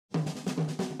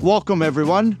Welcome,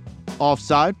 everyone.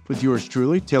 Offside with yours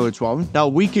truly, Taylor Twellman. Now, a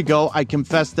week ago, I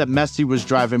confessed that Messi was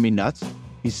driving me nuts.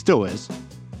 He still is.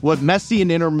 What Messi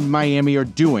and Inter Miami are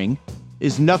doing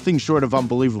is nothing short of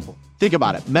unbelievable. Think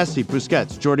about it. Messi,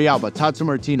 Busquets, Jordi Alba, Tata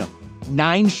Martino.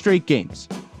 9 straight games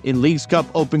in Leagues Cup,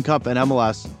 Open Cup, and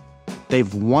MLS.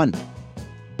 They've won.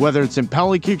 Whether it's in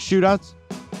penalty kick shootouts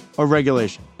or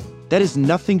regulation. That is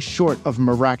nothing short of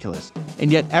miraculous.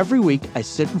 And yet every week I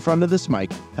sit in front of this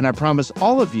mic and I promise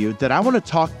all of you that I want to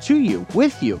talk to you,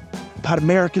 with you, about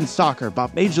American soccer,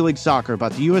 about Major League Soccer,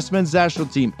 about the U.S. men's national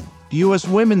team, the U.S.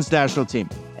 women's national team.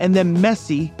 And then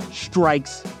Messi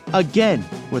strikes again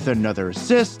with another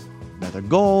assist, another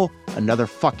goal, another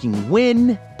fucking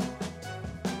win.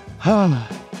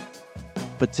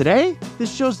 But today,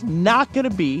 this show's not going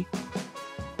to be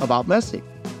about Messi.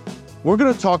 We're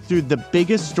going to talk through the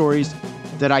biggest stories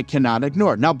that I cannot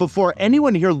ignore. Now, before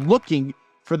anyone here looking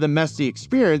for the Messi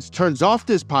experience turns off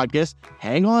this podcast,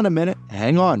 hang on a minute,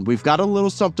 hang on. We've got a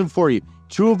little something for you.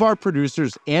 2 of our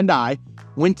producers and I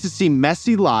went to see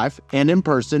Messi live and in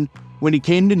person when he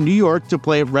came to New York to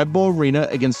play at Red Bull Arena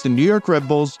against the New York Red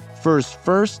Bulls for his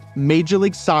first Major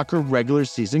League Soccer regular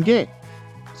season game.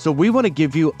 So we want to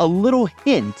give you a little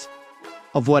hint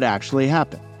of what actually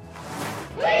happened.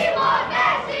 We want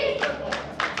Messi!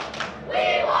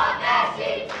 We want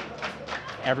Messi!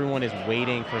 Everyone is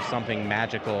waiting for something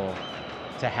magical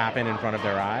to happen in front of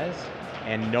their eyes,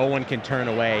 and no one can turn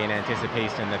away in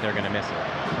anticipation that they're going to miss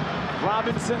it.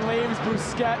 Robinson leaves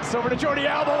Busquets over to Jordi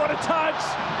Alba. What a touch!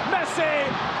 Messi!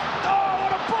 Oh,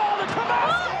 what a ball to come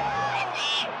out!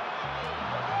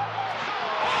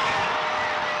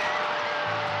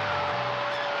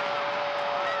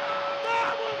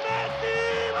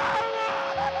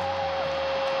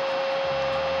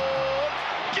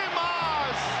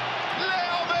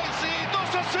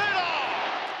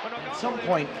 At some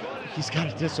point, he's got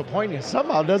to disappoint you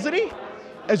somehow, doesn't he?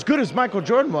 As good as Michael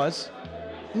Jordan was,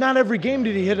 not every game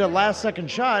did he hit a last-second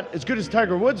shot. As good as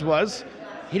Tiger Woods was,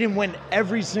 he didn't win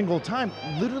every single time.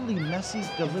 Literally,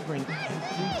 Messi's delivering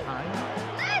every time.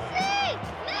 Messi!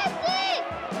 Messi!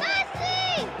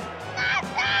 Messi!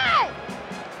 Messi!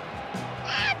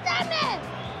 Ah, damn it!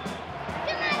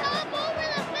 Can I hop over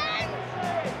the fence?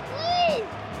 Please!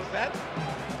 Was that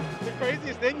the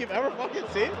craziest thing you've ever fucking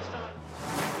seen?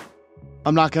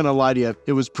 I'm not going to lie to you.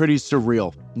 It was pretty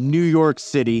surreal. New York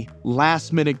City,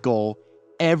 last-minute goal.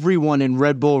 Everyone in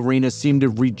Red Bull Arena seemed to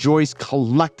rejoice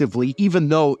collectively, even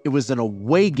though it was an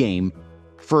away game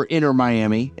for Inter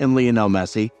Miami and Lionel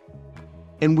Messi.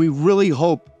 And we really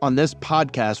hope on this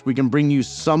podcast we can bring you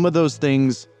some of those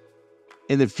things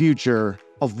in the future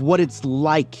of what it's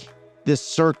like, this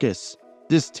circus,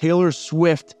 this Taylor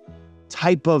Swift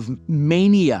type of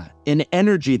mania and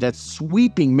energy that's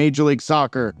sweeping Major League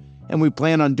Soccer. And we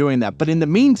plan on doing that. But in the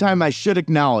meantime, I should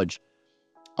acknowledge,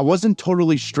 I wasn't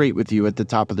totally straight with you at the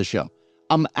top of the show.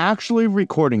 I'm actually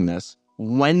recording this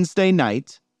Wednesday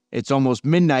night. It's almost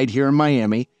midnight here in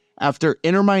Miami after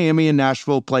Inter Miami and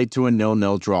Nashville played to a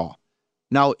 0-0 draw.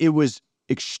 Now, it was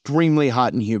extremely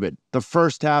hot and humid. The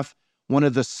first half, one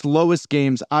of the slowest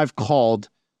games I've called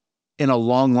in a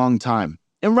long, long time.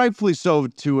 And rightfully so,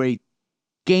 to a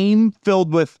game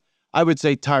filled with, I would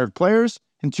say, tired players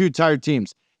and 2 tired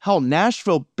teams. Hell,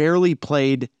 Nashville barely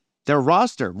played their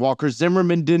roster. Walker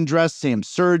Zimmerman didn't dress. Sam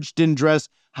Surge didn't dress.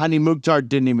 Hani Mukhtar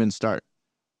didn't even start.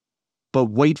 But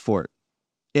wait for it.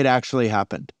 It actually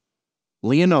happened.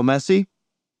 Lionel Messi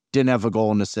didn't have a goal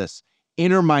and assist.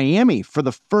 Inter Miami, for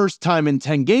the first time in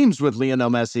 10 games with Lionel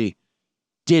Messi,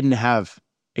 didn't have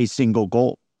a single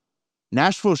goal.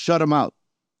 Nashville shut him out.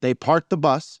 They parked the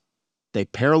bus. They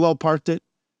parallel parked it.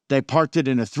 They parked it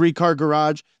in a 3-car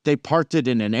garage. They parked it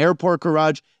in an airport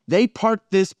garage. They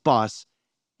parked this bus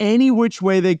any which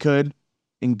way they could,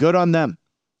 and good on them.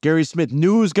 Gary Smith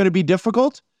knew it was going to be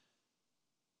difficult.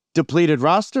 Depleted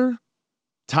roster,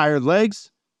 tired legs,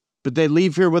 but they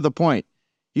leave here with a point.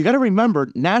 You got to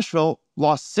remember, Nashville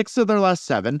lost 6 of their last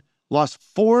 7, lost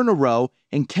 4 in a row,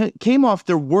 and came off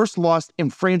their worst loss in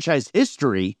franchise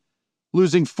history,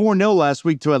 losing 4-0 last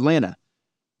week to Atlanta.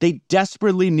 They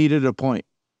desperately needed a point.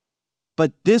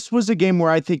 But this was a game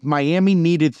where I think Miami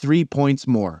needed 3 points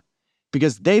more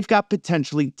because they've got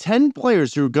potentially 10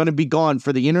 players who are going to be gone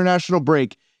for the international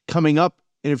break coming up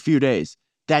in a few days.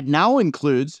 That now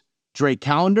includes Drake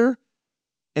Callender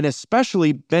and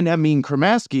especially Benjamin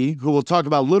Kremaski, who we'll talk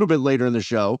about a little bit later in the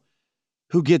show,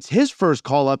 who gets his first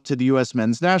call up to the U.S.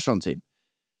 men's national team.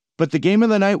 But the game of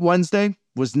the night Wednesday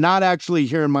was not actually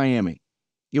here in Miami.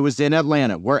 It was in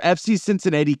Atlanta, where FC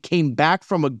Cincinnati came back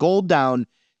from a goal down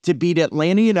to beat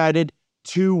Atlanta United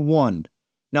 2-1.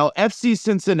 Now, FC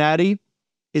Cincinnati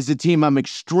is a team I'm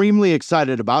extremely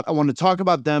excited about. I want to talk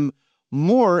about them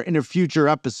more in a future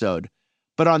episode.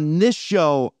 But on this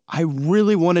show, I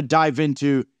really want to dive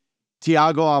into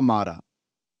Thiago Almada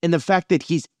and the fact that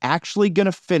he's actually going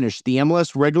to finish the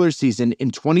MLS regular season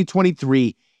in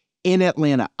 2023 in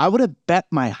Atlanta. I would have bet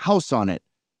my house on it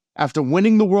after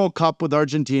winning the World Cup with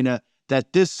Argentina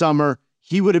that this summer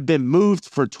he would have been moved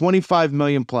for $25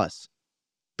 million plus.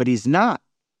 But he's not.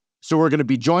 So we're going to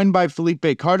be joined by Felipe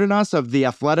Cárdenas of The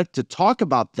Athletic to talk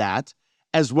about that,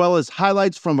 as well as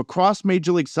highlights from across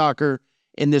Major League Soccer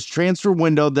in this transfer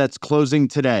window that's closing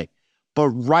today. But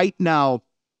right now,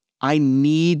 I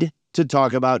need to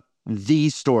talk about the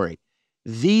story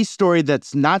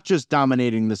that's not just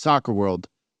dominating the soccer world,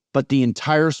 but the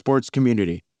entire sports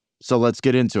community. So let's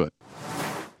get into it.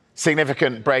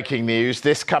 Significant breaking news.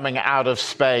 This coming out of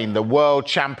Spain. The world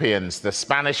champions, the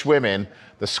Spanish women,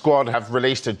 the squad have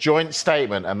released a joint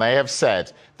statement and they have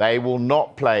said they will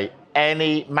not play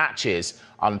any matches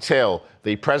until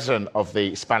the president of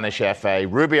the Spanish FA,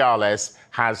 Rubiales,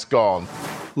 has gone.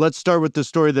 Let's start with the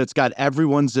story that's got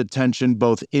everyone's attention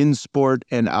both in sport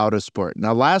and out of sport.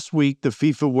 Now, last week, the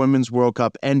FIFA Women's World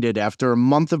Cup ended after a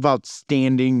month of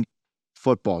outstanding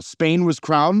football. Spain was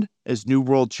crowned as new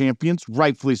world champions,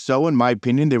 rightfully so, in my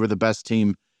opinion. They were the best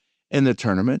team in the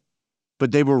tournament,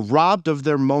 but they were robbed of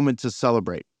their moment to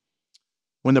celebrate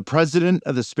when the president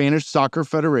of the Spanish Soccer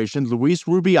Federation, Luis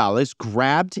Rubiales,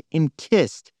 grabbed and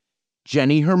kissed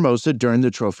Jenny Hermoso during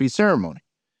the trophy ceremony.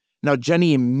 Now,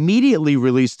 Jenny immediately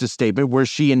released a statement where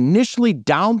she initially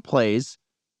downplays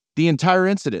the entire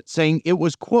incident, saying it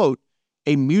was, quote,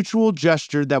 a mutual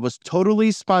gesture that was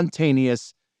totally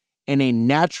spontaneous and a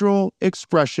natural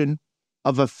expression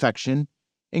of affection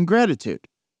and gratitude.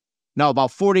 Now,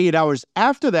 about 48 hours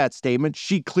after that statement,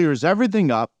 she clears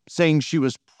everything up, saying she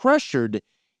was pressured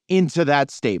into that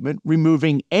statement,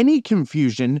 removing any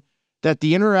confusion that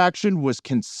the interaction was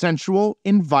consensual,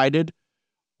 invited,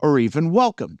 or even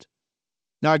welcomed.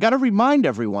 Now, I got to remind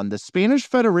everyone, the Spanish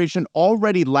Federation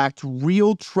already lacked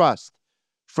real trust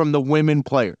from the women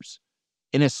players,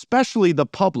 and especially the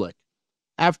public,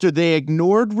 after they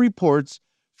ignored reports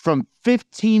from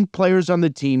 15 players on the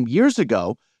team years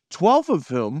ago, 12 of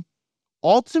whom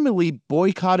ultimately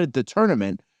boycotted the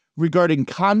tournament regarding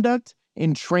conduct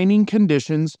and training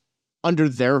conditions under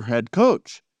their head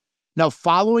coach. Now,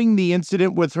 following the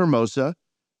incident with Hermosa,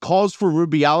 calls for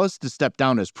Rubiales to step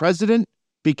down as president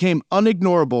became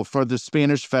unignorable for the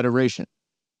Spanish Federation.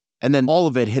 And then all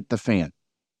of it hit the fan.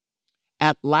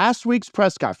 At last week's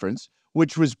press conference,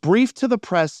 which was briefed to the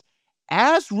press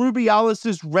as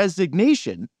Rubiales'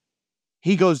 resignation,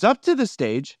 he goes up to the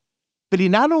stage, but he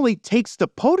not only takes the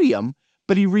podium,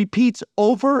 but he repeats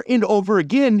over and over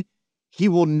again, he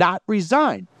will not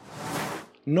resign.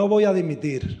 No voy a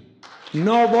dimitir.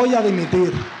 No voy a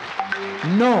dimitir.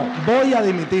 No voy a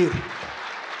dimitir.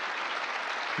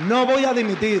 No voy a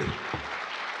dimitir.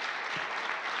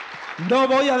 No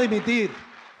voy a dimitir.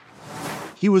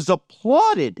 He was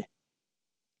applauded.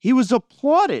 He was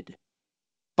applauded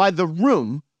by the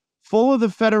room full of the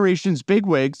Federation's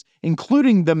bigwigs,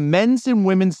 including the men's and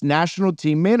women's national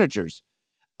team managers.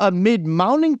 Amid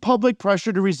mounting public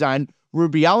pressure to resign,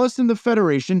 Rubiales and the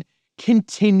Federation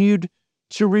continued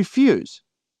to refuse.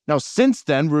 Now, since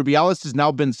then, Rubiales has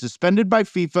now been suspended by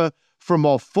FIFA from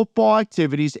all football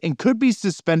activities and could be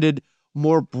suspended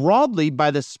more broadly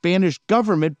by the Spanish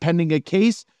government pending a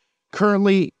case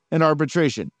currently in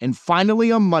arbitration. And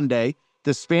finally, on Monday,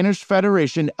 the Spanish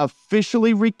Federation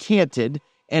officially recanted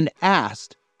and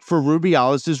asked for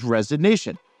Rubiales'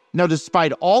 resignation. Now,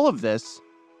 despite all of this,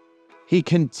 he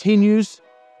continues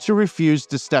to refuse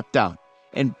to step down.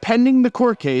 And pending the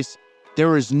court case,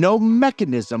 there is no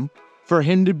mechanism for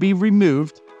him to be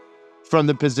removed from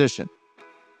the position.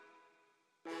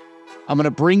 I'm going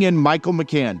to bring in Michael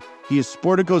McCann. He is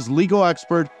Sportico's legal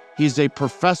expert. He's a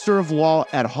professor of law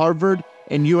at Harvard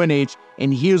and UNH,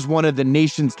 and he is one of the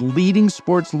nation's leading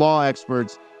sports law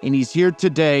experts. And he's here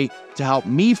today to help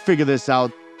me figure this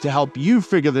out, to help you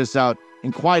figure this out,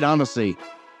 and quite honestly,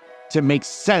 to make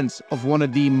sense of one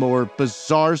of the more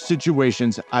bizarre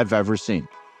situations I've ever seen.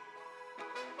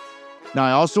 Now,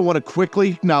 I also want to quickly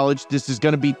acknowledge this is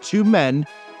going to be two men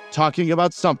talking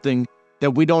about something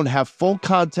that we don't have full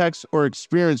context or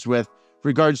experience with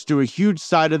regards to a huge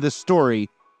side of the story,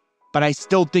 but I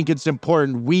still think it's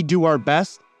important we do our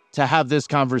best to have this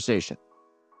conversation.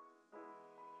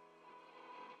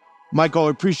 Michael, I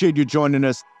appreciate you joining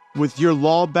us. With your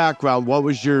law background, what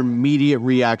was your immediate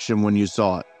reaction when you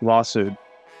saw it? Lawsuit.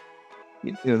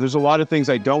 There's a lot of things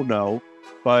I don't know,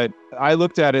 but I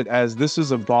looked at it as this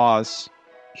is a boss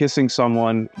kissing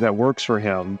someone that works for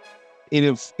him in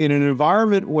an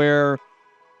environment where,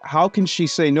 how can she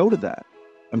say no to that?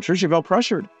 I'm sure she felt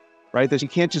pressured, right? That she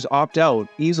can't just opt out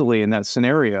easily in that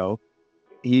scenario.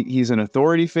 He's an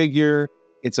authority figure.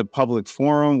 It's a public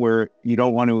forum where you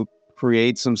don't want to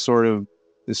create some sort of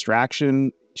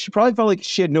distraction. She probably felt like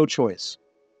she had no choice.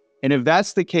 And if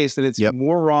that's the case, then it's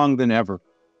more wrong than ever.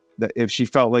 That if she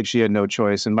felt like she had no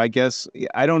choice. And my guess,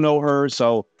 I don't know her,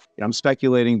 so I'm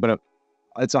speculating, but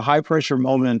it's a high pressure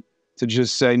moment to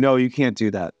just say, no, you can't do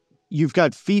that. You've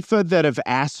got FIFA that have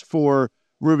asked for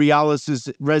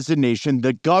Rubiales' resignation.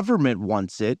 The government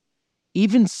wants it.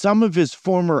 Even some of his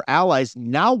former allies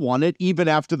now want it, even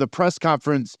after the press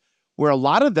conference where a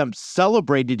lot of them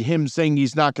celebrated him saying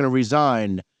he's not going to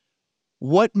resign.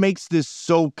 What makes this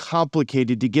so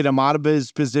complicated to get him out of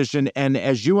his position? And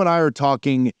as you and I are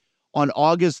talking on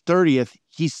August 30th,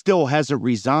 he still hasn't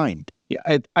resigned.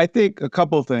 Yeah, I think a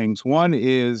couple of things. One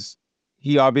is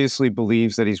he obviously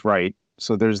believes that he's right.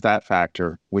 So there's that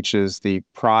factor, which is the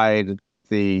pride,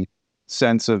 the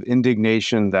sense of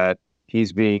indignation that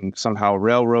he's being somehow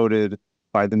railroaded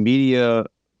by the media,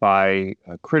 by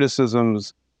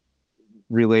criticisms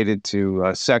related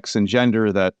to sex and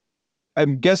gender, that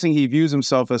I'm guessing he views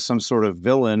himself as some sort of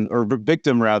villain, or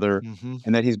victim rather,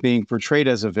 and that he's being portrayed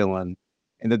as a villain,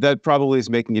 and that probably is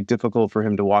making it difficult for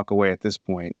him to walk away at this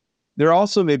point. There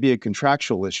also may be a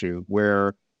contractual issue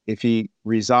where if he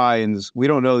resigns, we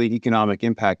don't know the economic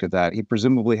impact of that. He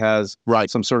presumably has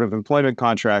some sort of employment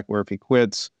contract where if he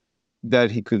quits,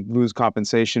 that he could lose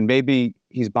compensation. Maybe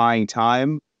he's buying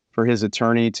time for his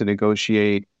attorney to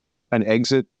negotiate an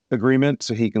exit agreement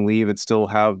so he can leave and still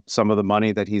have some of the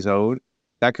money that he's owed.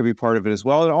 That could be part of it as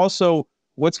well. And also,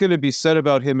 what's going to be said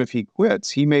about him if he quits?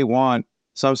 He may want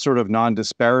some sort of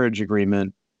non-disparage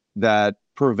agreement that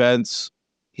prevents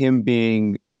him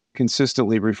being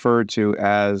consistently referred to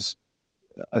as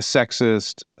a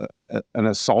sexist, an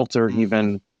assaulter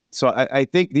even. So I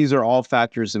think these are all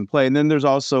factors in play. And then there's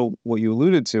also what you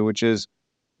alluded to, which is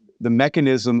the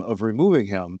mechanism of removing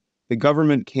him. The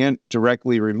government can't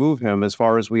directly remove him as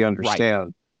far as we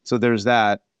understand. So there's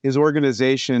that. His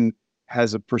organization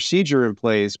has a procedure in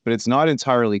place, but it's not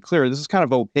entirely clear. This is kind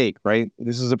of opaque, right?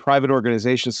 This is a private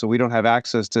organization, so we don't have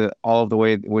access to all of the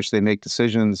way in which they make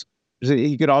decisions.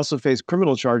 He could also face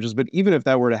criminal charges, but even if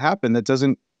that were to happen, that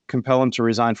doesn't compel him to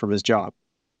resign from his job.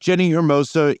 Jenny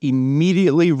Hermoso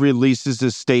immediately releases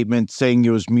a statement saying it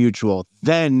was mutual.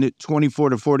 Then 24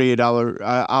 to 48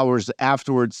 hours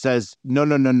afterwards says, no,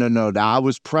 I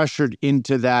was pressured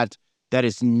into that. That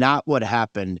is not what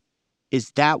happened. Is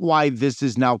that why this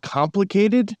is now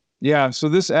complicated? Yeah, so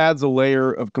this adds a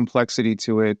layer of complexity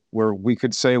to it where we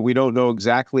could say we don't know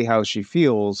exactly how she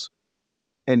feels.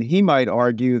 And he might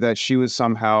argue that she was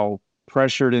somehow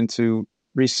pressured into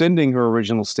rescinding her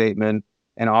original statement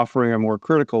and offering a more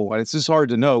critical one. It's just hard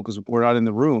to know because we're not in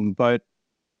the room, but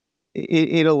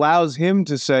it allows him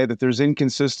to say that there's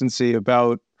inconsistency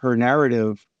about her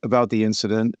narrative about the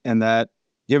incident, and that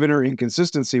given her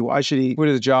inconsistency, why should he quit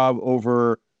his job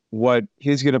over what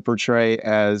he's going to portray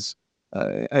as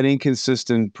an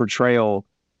inconsistent portrayal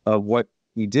of what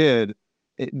he did.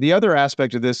 The other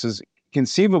aspect of this is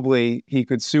conceivably he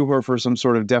could sue her for some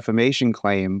sort of defamation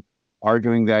claim,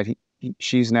 arguing that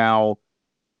she's now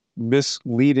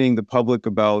misleading the public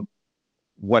about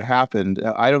what happened.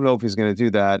 I don't know if he's going to do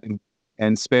that.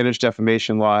 And Spanish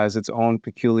defamation law has its own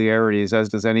peculiarities, as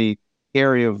does any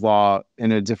area of law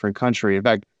in a different country. In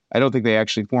fact, I don't think they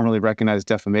actually formally recognize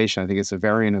defamation. I think it's a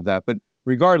variant of that. But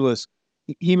regardless,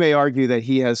 he may argue that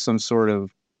he has some sort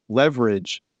of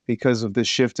leverage because of the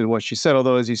shift in what she said.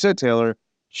 Although, as you said, Taylor,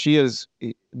 she has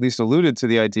at least alluded to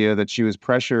the idea that she was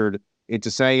pressured into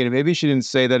saying it. And maybe she didn't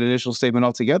say that initial statement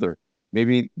altogether.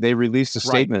 Maybe they released a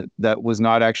statement that was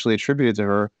not actually attributed to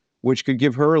her, which could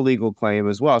give her a legal claim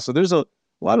as well. So there's a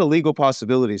lot of legal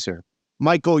possibilities here.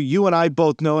 Michael, you and I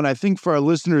both know, and I think for our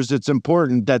listeners, it's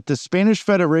important that the Spanish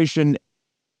Federation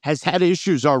has had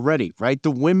issues already, right?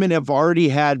 The women have already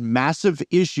had massive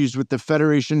issues with the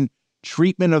Federation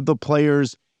treatment of the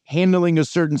players, handling of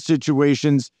certain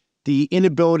situations, the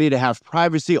inability to have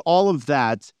privacy, all of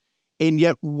that. And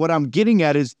yet what I'm getting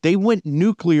at is they went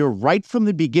nuclear right from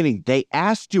the beginning. They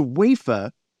asked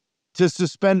UEFA to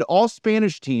suspend all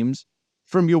Spanish teams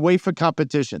from UEFA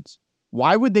competitions.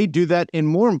 Why would they do that? And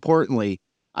more importantly,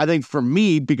 I think for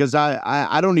me, because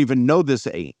I don't even know this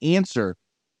answer,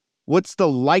 what's the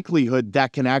likelihood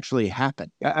that can actually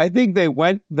happen? I think they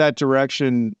went that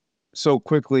direction so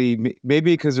quickly,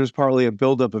 maybe because there's partly a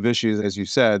buildup of issues, as you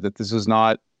said, that this is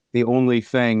not the only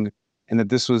thing and that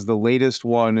this was the latest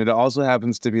one. It also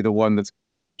happens to be the one that's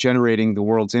generating the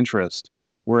world's interest,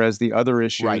 whereas the other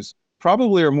issues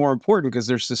probably are more important because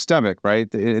they're systemic,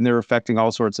 right? And they're affecting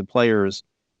all sorts of players.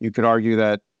 You could argue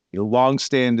that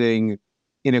longstanding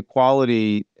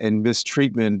inequality and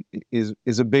mistreatment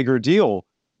is a bigger deal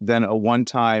than a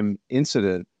one-time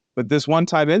incident. But this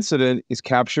one-time incident has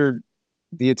captured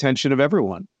the attention of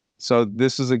everyone. So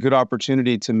this is a good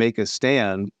opportunity to make a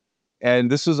stand.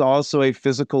 And this was also a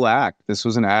physical act. This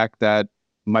was an act that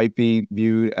might be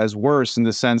viewed as worse in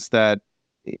the sense that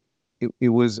it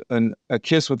was a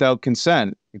kiss without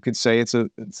consent. You could say it's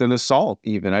an assault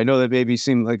even. I know that maybe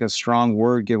seemed like a strong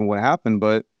word given what happened,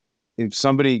 but if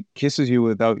somebody kisses you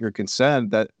without your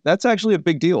consent, that's actually a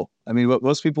big deal. I mean,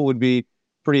 most people would be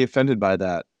pretty offended by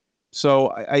that.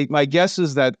 So my guess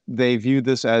is that they view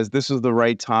this as this is the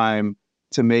right time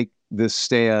to make this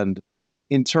stand.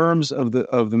 In terms of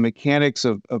the mechanics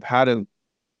of how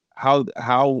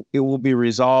it will be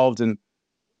resolved, and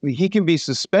he can be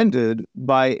suspended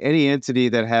by any entity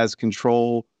that has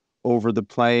control over the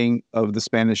playing of the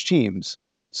Spanish teams.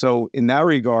 So in that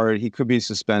regard, he could be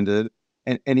suspended.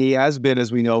 And he has been,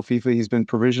 as we know, FIFA, he's been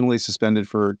provisionally suspended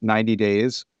for 90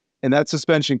 days. And that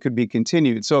suspension could be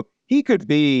continued. So he could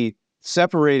be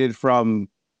separated from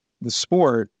the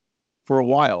sport for a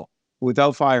while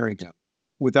without firing him,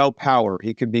 without power.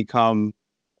 He could become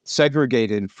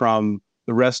segregated from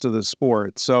the rest of the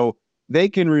sport. So they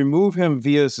can remove him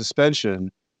via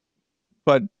suspension,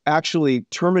 but actually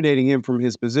terminating him from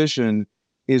his position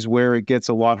is where it gets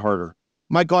a lot harder.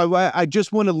 Michael, I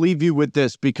just want to leave you with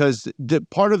this because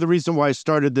part of the reason why I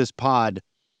started this pod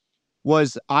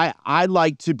was I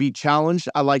like to be challenged.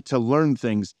 I like to learn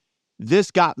things.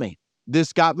 This got me.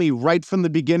 This got me right from the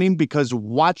beginning because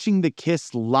watching the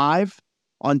kiss live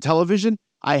on television,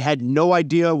 I had no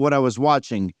idea what I was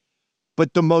watching.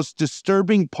 But the most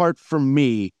disturbing part for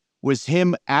me was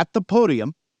him at the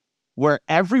podium where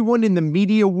everyone in the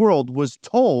media world was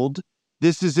told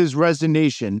this is his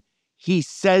resignation. He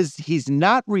says he's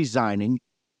not resigning,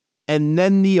 and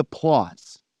then the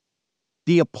applause.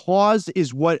 The applause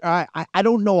is what I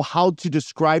don't know how to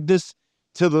describe this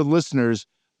to the listeners,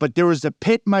 but there was a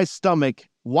pit in my stomach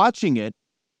watching it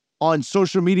on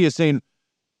social media saying,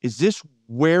 is this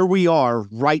where we are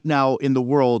right now in the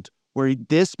world where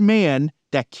this man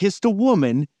that kissed a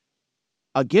woman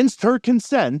against her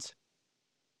consent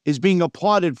is being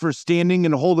applauded for standing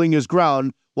and holding his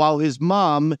ground while his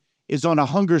mom is on a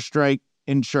hunger strike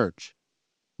in church?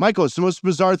 Michael, it's the most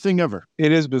bizarre thing ever.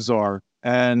 It is bizarre.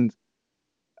 And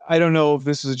I don't know if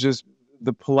this is just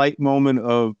the polite moment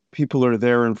of people are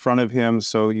there in front of him,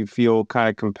 so you feel kind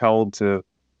of compelled to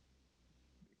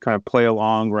kind of play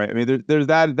along, right? I mean, there's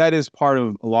that is part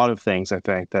of a lot of things, I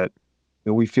think, that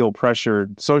we feel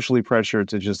pressured, socially pressured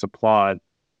to just applaud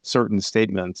certain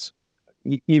statements,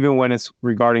 even when it's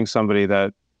regarding somebody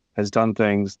that has done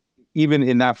things, even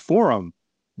in that forum,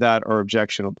 that are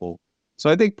objectionable. So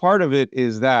I think part of it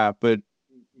is that, but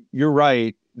you're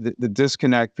right, the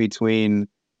disconnect between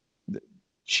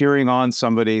cheering on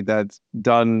somebody that's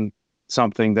done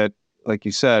something that, like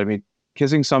you said, I mean,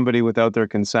 kissing somebody without their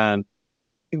consent,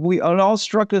 it all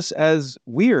struck us as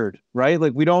weird, right?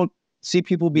 Like we don't see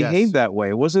people behave that way.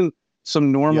 It wasn't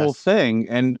some normal thing.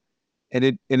 And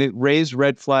it raised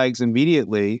red flags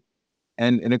immediately.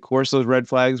 And of course, those red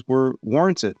flags were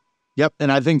warranted. Yep.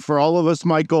 And I think for all of us,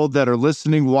 Michael, that are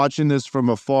listening, watching this from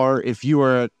afar, if you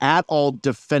are at all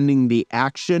defending the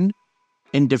action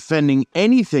and defending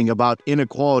anything about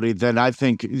inequality, then I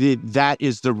think that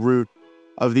is the root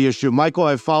of the issue. Michael,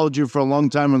 I've followed you for a long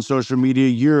time on social media.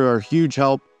 You're a huge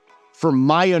help for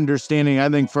my understanding, I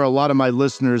think, for a lot of my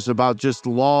listeners about just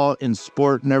law and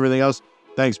sport and everything else.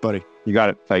 Thanks, buddy. You got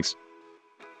it. Thanks.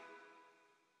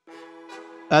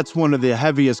 That's one of the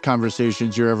heaviest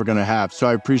conversations you're ever going to have. So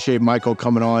I appreciate Michael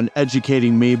coming on,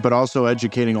 educating me, but also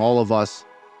educating all of us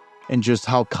and just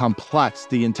how complex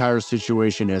the entire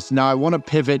situation is. Now, I want to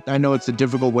pivot. I know it's a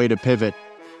difficult way to pivot,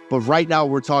 but right now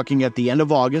we're talking at the end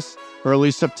of August,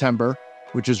 early September,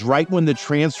 which is right when the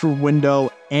transfer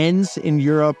window ends in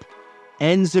Europe,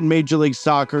 ends in Major League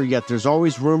Soccer, yet there's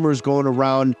always rumors going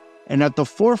around. And at the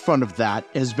forefront of that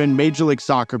has been Major League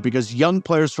Soccer because young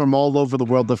players from all over the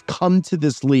world have come to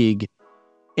this league,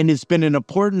 and it's been an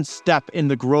important step in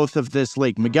the growth of this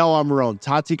league. Miguel Almiron,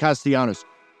 Tati Castellanos,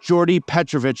 Jordi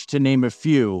Petrovic, to name a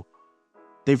few.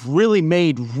 They've really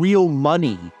made real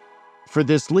money for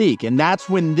this league. And that's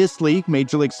when this league,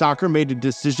 Major League Soccer, made a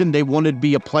decision they wanted to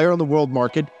be a player on the world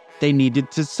market. They needed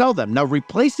to sell them. Now,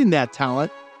 replacing that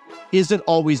talent isn't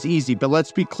always easy, but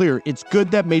let's be clear. It's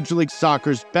good that Major League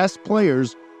Soccer's best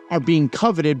players are being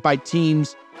coveted by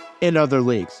teams in other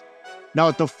leagues. Now,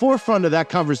 at the forefront of that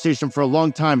conversation for a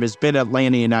long time has been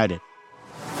Atlanta United.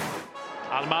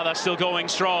 Almada still going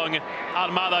strong.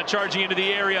 Almada charging into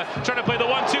the area, trying to play the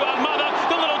 1-2. Almada,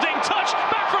 the little ding touch,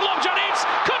 back for Long John Eats,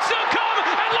 could still come,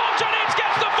 and Long John Eats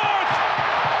gets the fourth.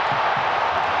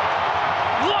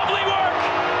 Lovely work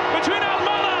between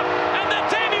Almada and the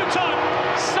debutant,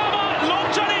 Sama Long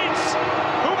John Eats,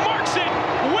 who marks it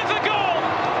with a goal,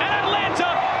 and Atlanta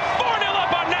 4-0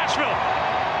 up on Nashville.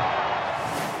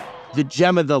 The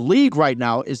gem of the league right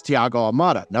now is Thiago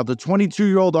Almada. Now, the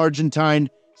 22-year-old Argentine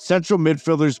central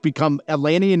midfielder's become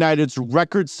Atlanta United's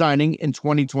record signing in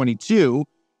 2022,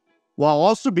 while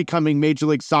also becoming Major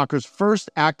League Soccer's first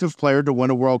active player to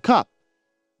win a World Cup.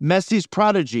 Messi's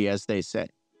prodigy, as they say.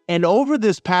 And over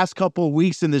this past couple of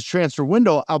weeks in this transfer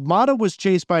window, Almada was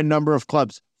chased by a number of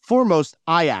clubs, foremost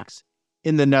Ajax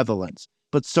in the Netherlands.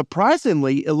 But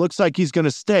surprisingly, it looks like he's going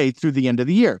to stay through the end of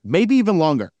the year, maybe even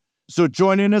longer. So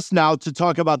joining us now to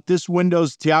talk about this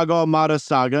window's Thiago Almada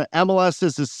saga, MLS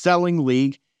is a selling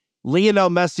league, Lionel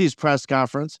Messi's press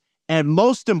conference, and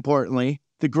most importantly,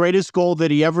 the greatest goal that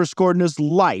he ever scored in his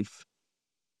life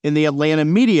in the Atlanta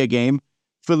media game,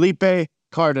 Felipe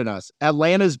Cárdenas,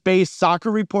 Atlanta's based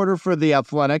soccer reporter for The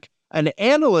Athletic, an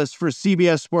analyst for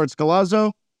CBS Sports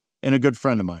Golazo, and a good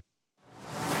friend of mine.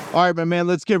 All right, my man,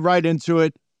 let's get right into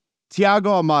it.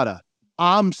 Thiago Almada.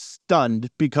 I'm stunned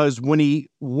because when he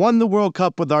won the World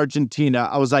Cup with Argentina,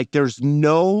 I was like, there's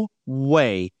no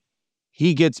way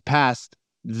he gets past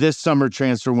this summer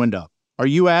transfer window. Are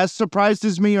you as surprised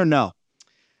as me or no?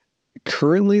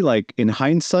 Currently, like in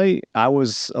hindsight, I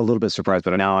was a little bit surprised,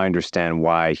 but now I understand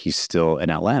why he's still in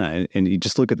Atlanta. And you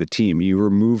just look at the team. You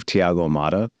remove Thiago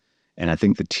Almada, and I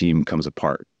think the team comes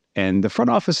apart. And the front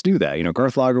office knew that. You know,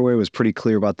 Garth Lagerwey was pretty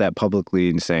clear about that publicly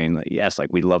and saying, like, yes, like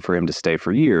we'd love for him to stay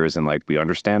for years. And like we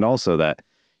understand also that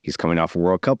he's coming off a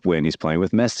World Cup win. He's playing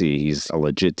with Messi. He's a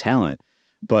legit talent.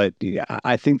 But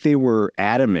I think they were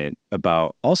adamant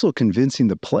about also convincing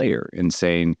the player and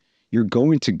saying, you're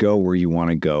going to go where you want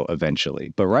to go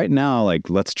eventually. But right now, like,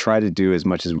 let's try to do as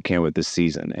much as we can with this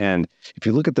season. And if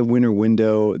you look at the winter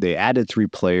window, they added 3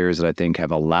 players that I think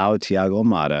have allowed Thiago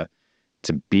Almada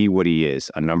to be what he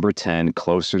is, a number 10,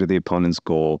 closer to the opponent's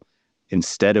goal,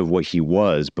 instead of what he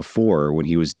was before when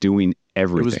he was doing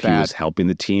everything. He was helping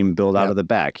the team build out of the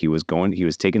back. He was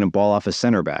taking a ball off a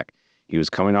center back. He was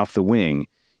coming off the wing.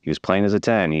 He was playing as a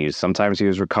 10. Sometimes he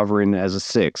was recovering as a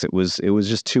 6. It was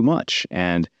just too much.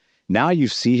 And now you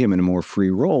see him in a more free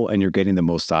role and you're getting the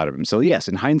most out of him. So yes,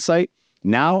 in hindsight,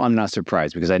 now I'm not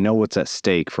surprised because I know what's at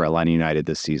stake for Atlanta United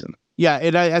this season. Yeah,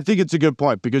 and I think it's a good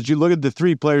point because you look at the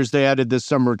 3 players they added this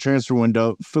summer transfer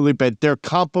window, Felipe, they're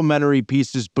complementary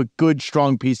pieces, but good,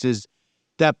 strong pieces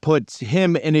that puts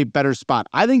him in a better spot.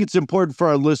 I think it's important for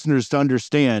our listeners to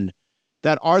understand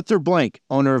that Arthur Blank,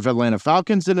 owner of Atlanta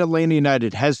Falcons and Atlanta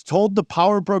United, has told the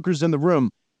power brokers in the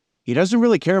room he doesn't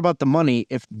really care about the money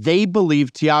if they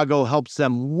believe Thiago helps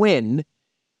them win.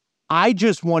 I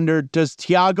just wonder, does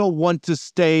Thiago want to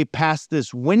stay past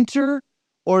this winter?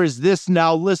 Or is this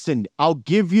now, listen, I'll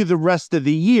give you the rest of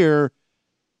the year,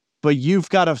 but you've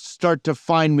got to start to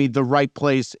find me the right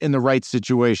place in the right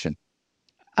situation?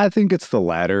 I think it's the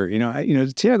latter.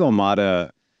 Thiago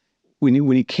Almada, when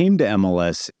he came to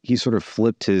MLS, he sort of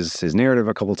flipped his narrative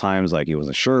a couple times, like he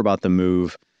wasn't sure about the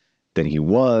move. Then he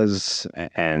was,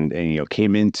 and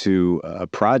came into a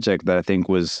project that I think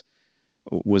was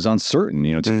uncertain.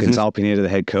 Gonzalo Pineda, the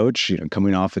head coach,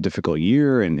 coming off a difficult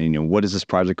year, and what is this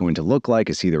project going to look like?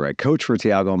 Is he the right coach for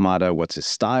Thiago Almada? What's his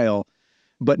style?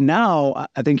 But now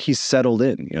I think he's settled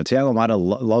in. Thiago Almada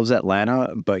loves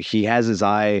Atlanta, but he has his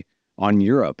eye on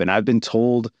Europe, and I've been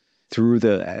told through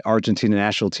the Argentina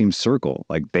national team circle,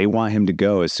 like they want him to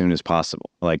go as soon as possible.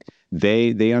 Like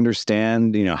they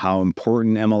understand, how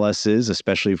important MLS is,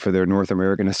 especially for their North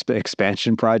American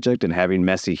expansion project and having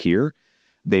Messi here.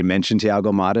 They mentioned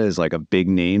Thiago Almada as like a big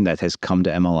name that has come to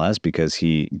MLS because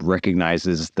he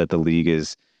recognizes that the league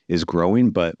is growing.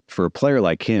 But for a player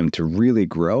like him to really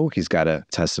grow, he's got to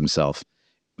test himself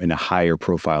in a higher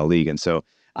profile league. And so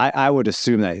I would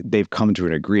assume that they've come to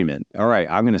an agreement. All right,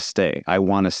 I'm going to stay. I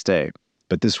want to stay.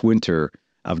 But this winter,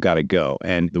 I've got to go.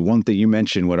 And the one thing you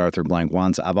mentioned, what Arthur Blank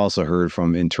wants, I've also heard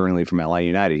from internally from Atlanta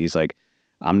United. He's like,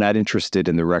 I'm not interested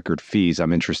in the record fees.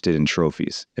 I'm interested in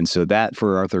trophies. And so that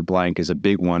for Arthur Blank is a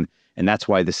big one. And that's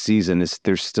why the season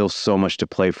there's still so much to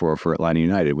play for Atlanta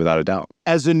United, without a doubt.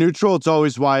 As a neutral, it's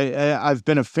always why I've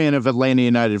been a fan of Atlanta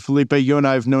United. Felipe, you and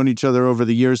I have known each other over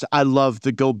the years. I love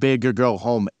the go big or go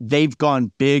home. They've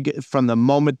gone big from the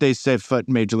moment they set foot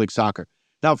in Major League Soccer.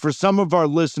 Now, for some of our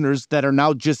listeners that are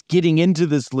now just getting into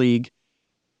this league,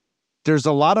 there's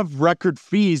a lot of record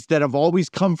fees that have always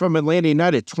come from Atlanta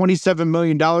United. $27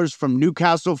 million from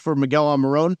Newcastle for Miguel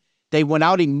Almiron. They went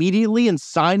out immediately and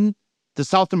signed the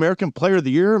South American Player of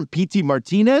the Year and PT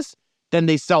Martinez. Then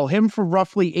they sell him for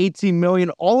roughly $18 million.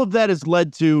 All of that has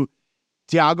led to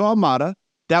Thiago Almada.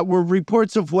 That were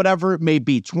reports of whatever it may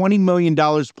be, $20 million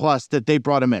plus that they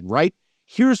brought him in, right?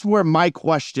 Here's where my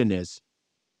question is.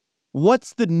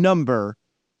 What's the number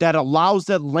that allows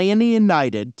Atlanta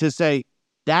United to say,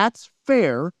 that's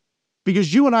fair?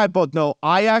 Because you and I both know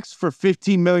Ajax for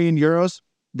 15 million euros,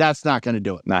 that's not going to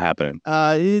do it. Not happening.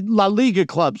 La Liga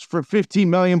clubs for 15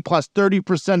 million plus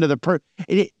 30% of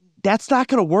the that's not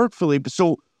going to work, Felipe.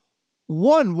 So,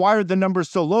 one, why are the numbers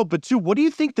so low? But two, what do you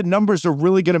think the numbers are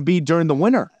really going to be during the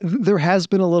winter? There has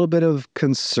been a little bit of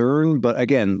concern, but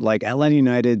again, like Atlanta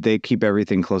United, they keep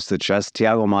everything close to the chest.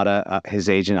 Thiago Mata, his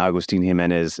agent, Agustin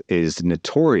Jimenez, is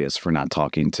notorious for not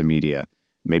talking to media.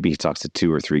 Maybe he talks to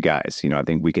 2 or 3 guys. You know, I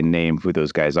think we can name who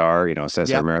those guys are, you know,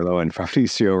 Cesar Merlo and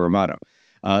Fabricio Romano.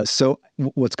 So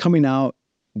what's coming out,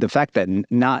 the fact that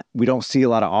we don't see a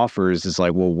lot of offers is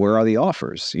like, well, where are the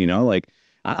offers? You know, like,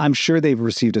 I'm sure they've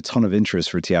received a ton of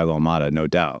interest for Thiago Almada, no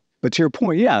doubt. But to your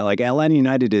point, yeah, like Atlanta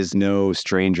United is no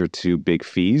stranger to big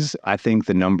fees. I think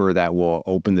the number that will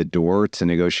open the door to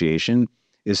negotiation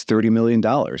is $30 million.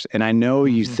 And I know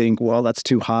you think, well, that's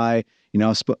too high. You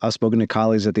know, I've spoken to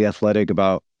colleagues at The Athletic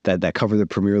about that cover the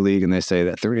Premier League, and they say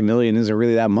that $30 million isn't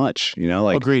really that much. You know,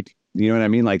 like, agreed. You know what I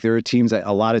mean? Like there are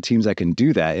a lot of teams that can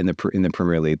do that in the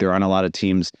Premier League. There aren't a lot of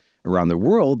teams around the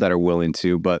world that are willing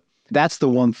to, but that's the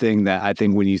one thing that I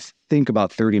think when you think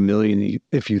about 30 million,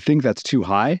 if you think that's too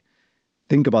high,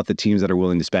 think about the teams that are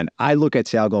willing to spend. I look at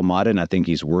Thiago Almada and I think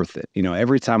he's worth it. You know,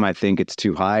 every time I think it's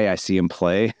too high, I see him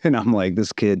play and I'm like,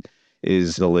 this kid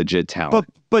is a legit talent.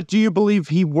 But do you believe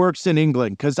he works in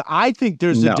England? Because I think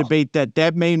there's a debate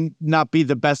that may not be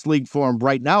the best league for him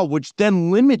right now, which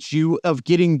then limits you of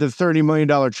getting the $30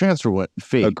 million transfer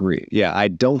fee. Agree. Yeah, I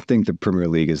don't think the Premier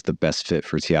League is the best fit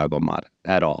for Thiago Almada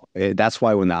at all. That's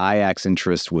why when the Ajax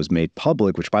interest was made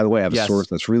public, which by the way, I have a source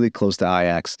that's really close to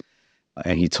Ajax,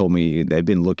 and he told me they've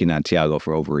been looking at Thiago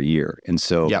for over a year. And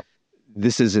so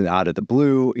this isn't out of the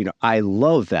blue. You know, I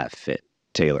love that fit.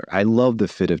 Taylor, I love the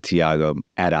fit of Thiago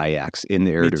at Ajax in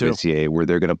the Eredivisie, where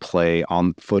they're going to play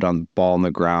on foot, on ball on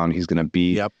the ground. He's going to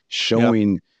be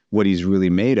showing what he's really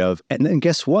made of. And then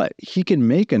guess what? He can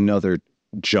make another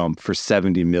jump for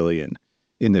 70 million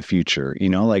in the future. You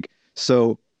know, like,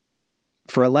 so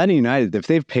for Atlanta United, if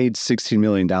they've paid $16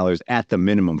 million at the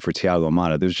minimum for Thiago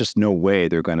Almada, there's just no way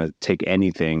they're going to take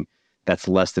anything that's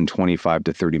less than $25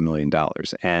 to $30 million.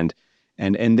 And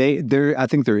I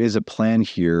think there is a plan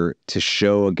here to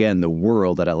show, again, the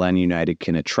world that Atlanta United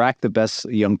can attract the best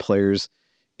young players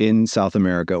in South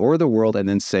America or the world, and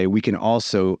then say we can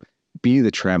also be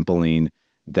the trampoline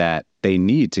that they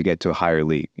need to get to a higher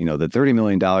league. You know, the $30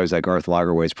 million that Garth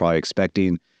Lagerwey is probably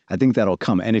expecting, I think that'll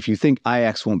come. And if you think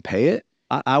Ajax won't pay it,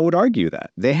 I would argue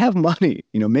that. They have money.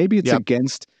 You know, maybe it's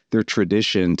against their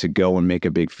tradition to go and make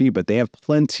a big fee, but they have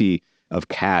plenty of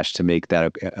cash to make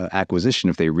that acquisition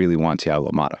if they really want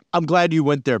Thiago Almada. I'm glad you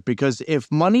went there, because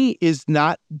if money is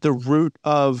not the root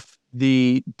of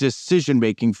the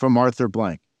decision-making from Arthur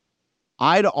Blank,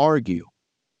 I'd argue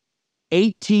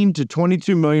 18 to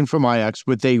 22 million from Ajax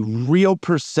with a real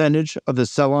percentage of the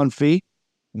sell-on fee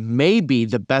may be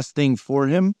the best thing for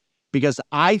him, because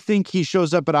I think he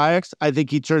shows up at Ajax, I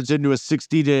think he turns into a $60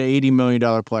 to $80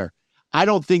 million player. I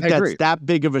don't think that's that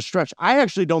big of a stretch. I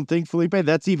actually don't think, Felipe,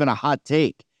 that's even a hot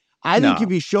take. I think if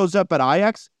he shows up at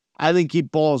Ajax, I think he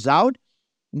balls out.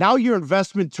 Now your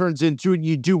investment turns into, and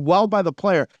you do well by the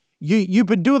player. You've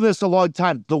been doing this a long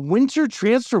time. The winter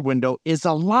transfer window is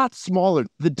a lot smaller.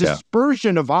 The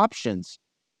dispersion of options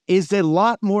is a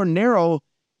lot more narrow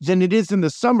than it is in the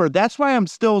summer. That's why I'm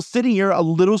still sitting here a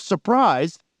little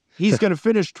surprised he's going to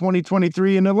finish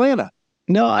 2023 in Atlanta.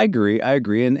 No, I agree.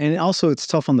 And also it's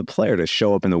tough on the player to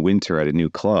show up in the winter at a new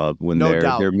club when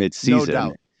they're mid-season. No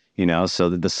doubt. You know, so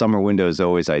the summer window is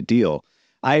always ideal.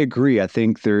 I agree. I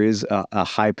think there is a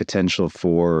high potential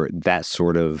for that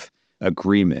sort of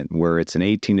agreement where it's an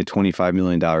 $18 to $25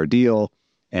 million deal,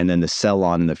 and then the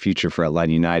sell-on in the future for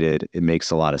Atlanta United, it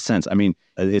makes a lot of sense. I mean,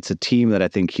 it's a team that I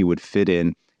think he would fit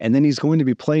in, and then he's going to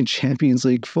be playing Champions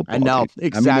League football. I know,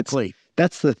 exactly. I mean,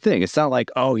 that's the thing. It's not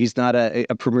like, oh, he's not a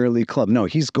Premier League club. No,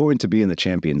 he's going to be in the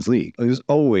Champions League. There's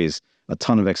always a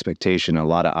ton of expectation, a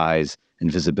lot of eyes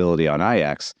and visibility on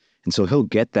Ajax. And so he'll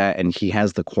get that, and he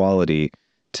has the quality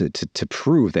to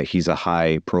prove that he's a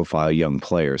high-profile young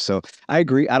player. So I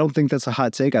agree. I don't think that's a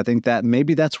hot take. I think that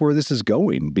maybe that's where this is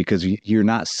going, because you're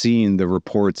not seeing the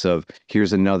reports of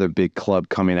here's another big club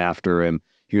coming after him,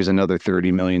 here's another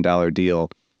 $30 million deal.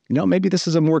 maybe this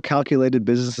is a more calculated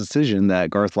business decision that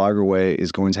Garth Lagerwey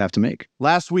is going to have to make.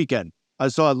 Last weekend, I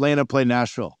saw Atlanta play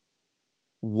Nashville.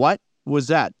 What was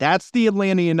that? That's the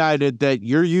Atlanta United that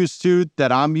you're used to,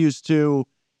 that I'm used to.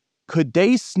 Could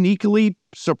they sneakily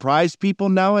surprise people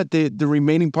now at the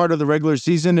remaining part of the regular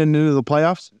season and into the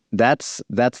playoffs? That's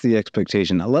the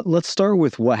expectation. Now, let's start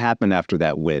with what happened after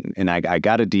that win. And I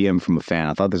got a DM from a fan.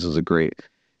 I thought this was a great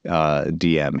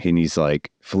DM. And he's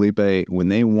like, Felipe, when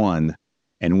they won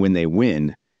and when they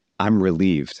win, I'm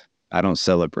relieved. I don't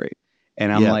celebrate.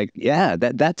 And I'm like, yeah,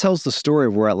 that tells the story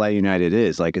of where Atlanta United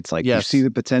is. Like, it's like you see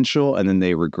the potential and then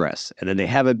they regress. And then they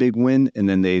have a big win and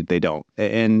then they don't.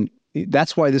 And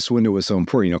that's why this window was so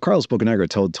important. Carlos Bocanegra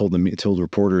told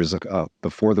reporters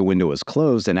before the window was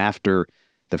closed and after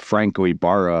the Franco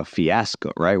Ibarra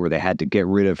fiasco, right, where they had to get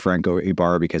rid of Franco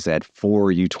Ibarra because they had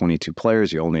 4 U22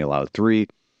 players. You only allowed 3.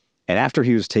 And after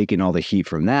he was taking all the heat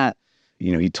from that,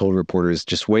 he told reporters,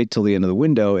 just wait till the end of the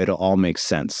window. It'll all make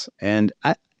sense. And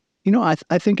I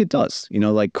think it does.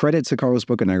 Like, credit to Carlos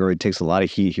Bocanegra. He takes a lot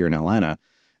of heat here in Atlanta.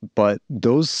 But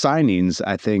those signings,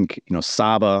 I think,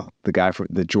 Saba, the guy for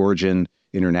the Georgian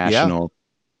international,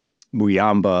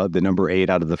 Muyamba, the number 8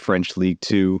 out of the French League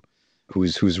 2,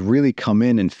 who's really come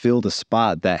in and filled a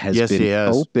spot that has been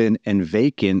open and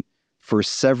vacant for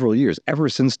several years, ever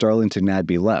since Darlington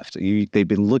Nagbe left. They've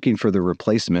been looking for the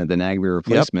replacement, the Nagbe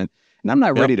replacement, and I'm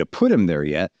not ready to put him there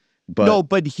yet. But no,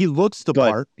 but he looks the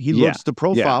part. He looks the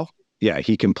profile. Yeah,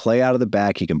 he can play out of the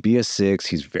back. He can be a 6.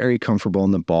 He's very comfortable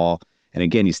in the ball. And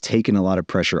again, he's taken a lot of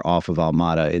pressure off of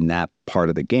Almada in that part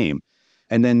of the game.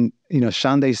 And then,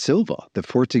 Xande Silva, the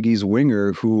Portuguese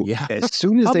winger, who as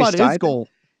soon as they signed his goal,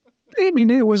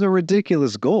 it was a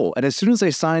ridiculous goal. And as soon as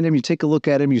they signed him, you take a look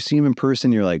at him, you see him in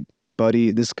person, you're like,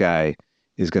 buddy, this guy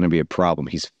is going to be a problem.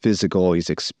 He's physical, he's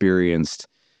experienced,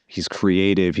 he's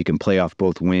creative, he can play off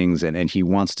both wings, and he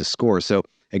wants to score. So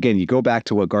again, you go back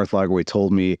to what Garth Lagerwey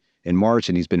told me in March,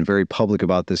 and he's been very public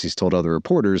about this. He's told other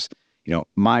reporters,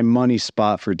 my money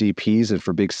spot for DPs and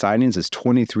for big signings is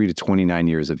 23 to 29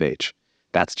 years of age.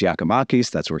 That's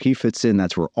Giacomakis. That's where he fits in.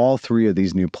 That's where all 3 of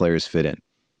these new players fit in.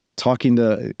 Talking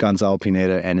to Gonzalo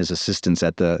Pineda and his assistants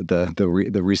at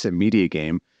the recent media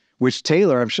game, which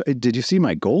Taylor, I'm sure, did you see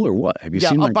my goal or what? Have you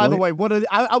seen my goal? By the way,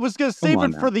 I was going to save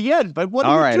it for the end, but what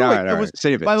are you doing? All right.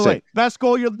 Save it. By the way, best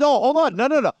goal no, hold on.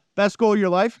 No. Best goal of your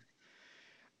life?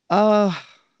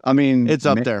 I mean, it's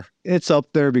up there. It's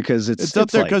up there because it's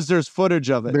up there because there's footage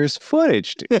of it. There's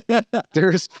footage, dude.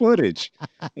 There's footage.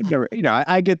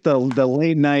 I get the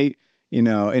late night.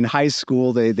 In high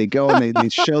school, they go and they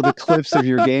show the clips of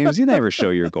your games. You never show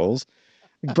your goals,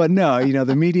 but no,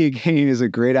 the media game is a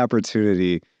great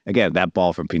opportunity. Again, that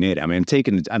ball from Pineda. I mean,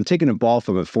 I'm taking a ball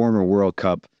from a former World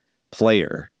Cup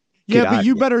player. But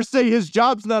you better say his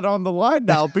job's not on the line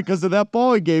now because of that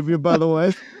ball he gave you. By the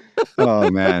way. Oh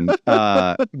man.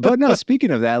 But no,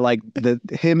 speaking of that, like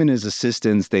him and his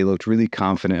assistants, they looked really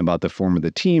confident about the form of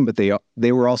the team, but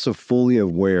they were also fully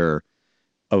aware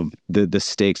of the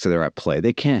stakes that are at play.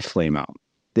 They can't flame out.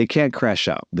 They can't crash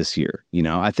out this year.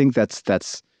 I think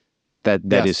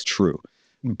that is true.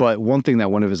 But one thing that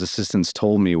one of his assistants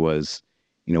told me was,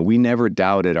 we never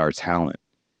doubted our talent.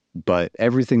 But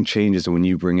everything changes when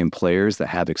you bring in players that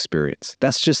have experience.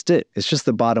 That's just it. It's just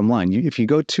the bottom line. If you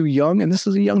go too young, and this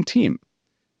is a young team,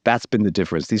 that's been the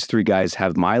difference. These 3 guys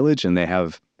have mileage and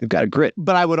they've got a grit.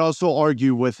 But I would also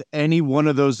argue with any one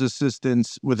of those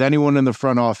assistants, with anyone in the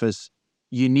front office,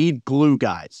 you need glue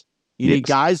guys. You need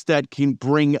guys that can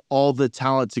bring all the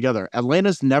talent together.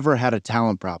 Atlanta's never had a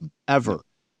talent problem, ever.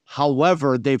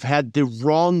 However, they've had the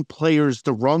wrong players,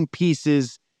 the wrong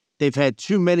pieces. They've had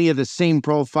too many of the same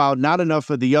profile, not enough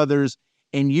of the others.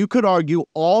 And you could argue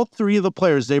all 3 of the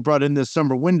players they brought in this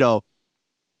summer window,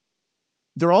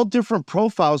 they're all different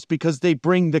profiles because they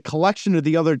bring the collection of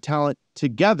the other talent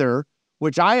together,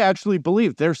 which I actually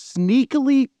believe they're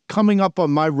sneakily coming up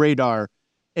on my radar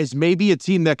as maybe a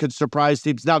team that could surprise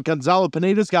teams. Now, Gonzalo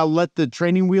Pineda's got to let the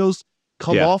training wheels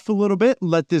come off a little bit,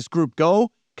 let this group go,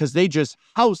 because they just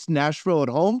housed Nashville at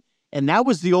home. And that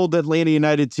was the old Atlanta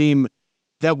United team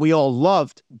that we all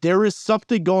loved. There is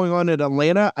something going on in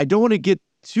Atlanta. I don't want to get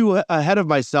too ahead of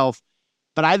myself,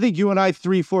 but I think you and I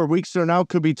 3-4 weeks from now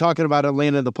could be talking about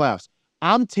Atlanta in the playoffs.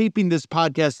 I'm taping this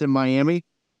podcast in Miami.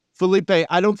 Felipe,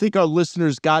 I don't think our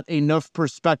listeners got enough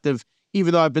perspective,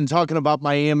 even though I've been talking about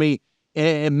Miami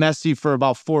and Messi for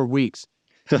about 4 weeks.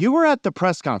 You were at the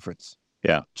press conference.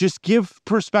 Yeah. Just give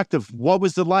perspective. What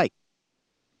was it like?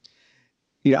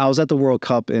 I was at the World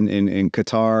Cup in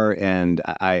Qatar, and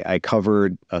I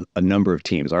covered a number of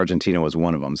teams. Argentina was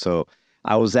one of them. So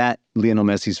I was at Lionel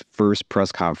Messi's first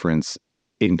press conference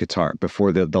in Qatar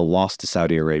before the loss to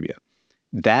Saudi Arabia.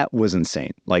 That was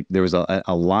insane. Like there was a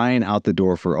line out the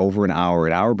door for over an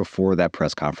hour before that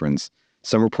press conference.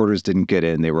 Some reporters didn't get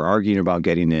in. They were arguing about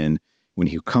getting in. When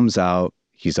he comes out,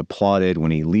 he's applauded.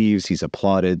 When he leaves, he's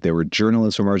applauded. There were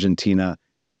journalists from Argentina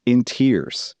in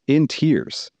tears.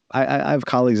 I have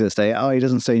colleagues that say, oh, he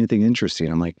doesn't say anything interesting.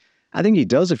 I'm like, I think he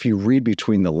does if you read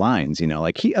between the lines,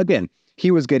 like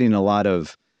he was getting a lot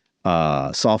of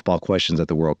softball questions at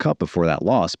the World Cup before that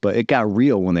loss, but it got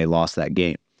real when they lost that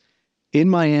game. In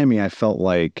Miami, I felt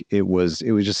like it was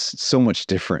just so much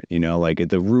different, like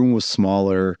the room was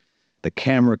smaller, the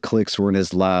camera clicks weren't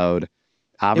as loud.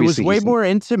 Obviously, it was way more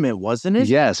intimate, wasn't it?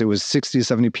 Yes, it was 60 to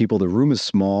 70 people. The room is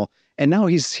small. And now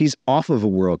he's off of a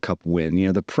World Cup win.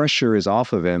 The pressure is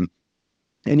off of him,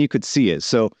 and you could see it.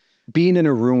 So being in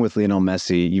a room with Lionel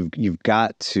Messi, you've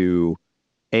got to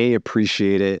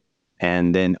appreciate it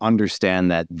and then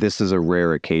understand that this is a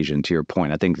rare occasion. To your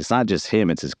point, I think it's not just him;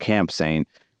 it's his camp saying,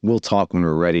 "We'll talk when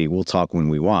we're ready. We'll talk when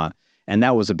we want." And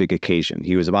that was a big occasion.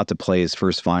 He was about to play his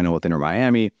first final with Inter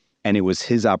Miami, and it was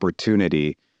his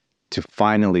opportunity to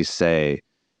finally say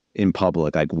in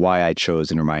public, like, why I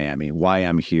chose Inter Miami, why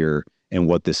I'm here, and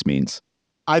what this means.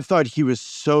 I thought he was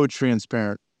so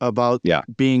transparent about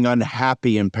being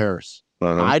unhappy in Paris.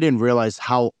 I didn't realize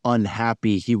how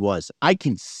unhappy he was. I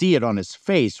can see it on his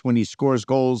face when he scores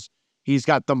goals. He's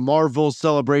got the Marvel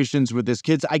celebrations with his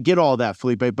kids. I get all that,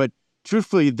 Felipe, but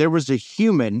truthfully, there was a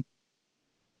human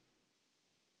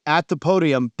at the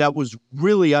podium that was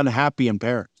really unhappy in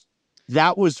Paris.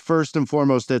 That was first and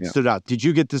foremost that stood out. Did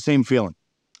you get the same feeling?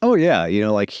 Oh, yeah.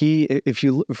 If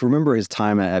you remember his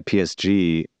time at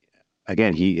PSG,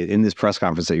 again, he in this press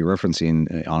conference that you're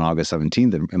referencing on August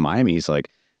 17th in Miami, he's like,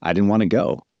 I didn't want to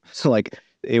go. So like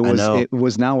it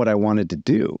was not what I wanted to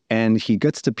do. And he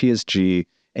gets to PSG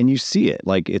and you see it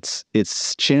like it's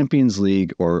Champions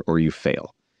League or you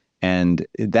fail. And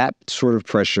that sort of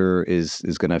pressure is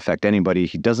going to affect anybody.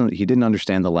 He didn't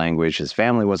understand the language. His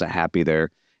family wasn't happy there.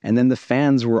 And then the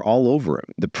fans were all over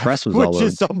him. The press was all over him.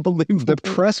 Which is unbelievable. The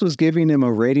press was giving him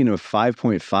a rating of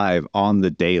 5.5 on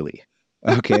the daily.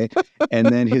 Okay. And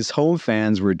then his home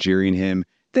fans were jeering him.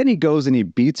 Then he goes and he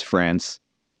beats France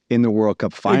in the World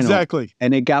Cup final. Exactly.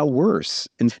 And it got worse.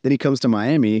 And then he comes to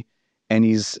Miami and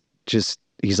he's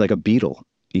like a beetle.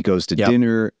 He goes to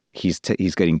dinner. He's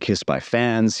getting kissed by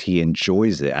fans. He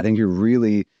enjoys it. I think he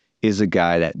really is a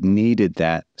guy that needed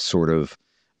that sort of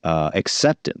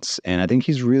acceptance. And I think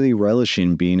he's really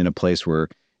relishing being in a place where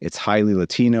it's highly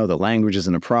Latino. The language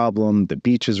isn't a problem. The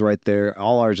beach is right there.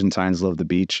 All Argentines love the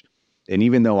beach. And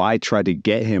even though I tried to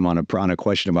get him on a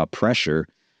question about pressure,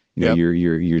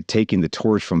 you're taking the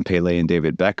torch from Pele and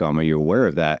David Beckham. Are you aware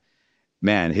of that?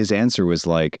 Man, his answer was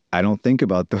like, I don't think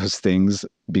about those things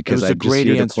because I'm just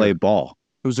here to play ball.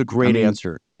 It was a great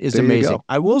answer. It's amazing.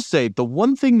 I will say the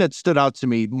one thing that stood out to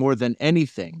me more than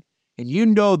anything, and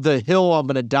the hill I'm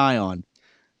going to die on,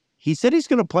 he said he's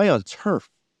going to play on turf.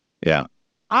 Yeah.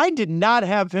 I did not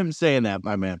have him saying that,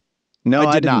 my man. No,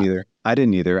 I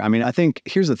didn't either. I mean, I think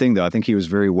here's the thing, though. I think he was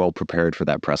very well prepared for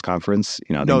that press conference.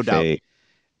 No doubt.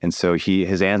 And so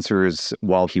his answers,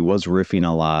 while he was riffing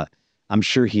a lot, I'm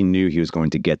sure he knew he was going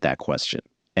to get that question.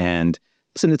 And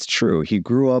listen, it's true. He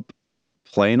grew up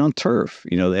playing on turf.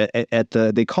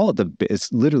 They call it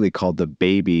it's literally called the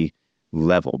baby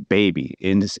level, baby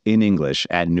in English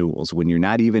at Newell's. When you're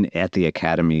not even at the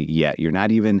academy yet, you're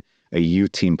not even a U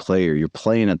team player. You're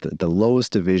playing at the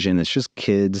lowest division. It's just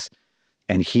kids.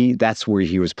 And that's where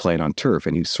he was playing on turf.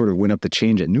 And he sort of went up the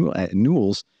change at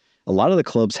Newell's. A lot of the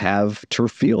clubs have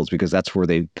turf fields because that's where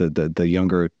the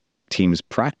younger teams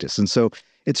practice. And so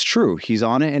it's true. He's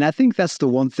on it. And I think that's the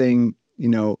one thing,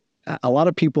 a lot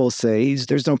of people say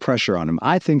there's no pressure on him.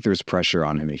 I think there's pressure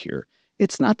on him here.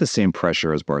 It's not the same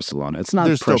pressure as Barcelona. It's not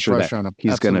pressure that on him.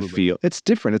 He's going to feel. It's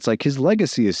different. It's like his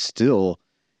legacy is still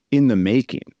in the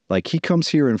making. Like he comes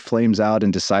here and flames out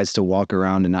and decides to walk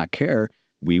around and not care.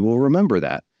 We will remember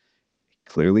that.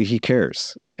 Clearly he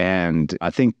cares. And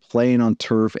I think playing on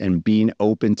turf and being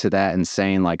open to that and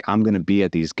saying like, I'm going to be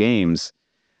at these games,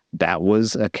 that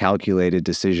was a calculated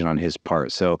decision on his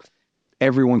part. So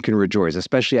everyone can rejoice,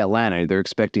 especially Atlanta. They're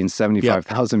expecting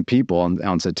 75,000 people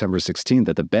on September 16th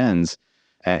at the Benz,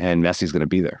 and Messi's going to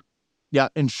be there. Yeah,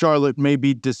 and Charlotte may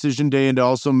be decision day and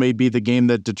also may be the game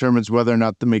that determines whether or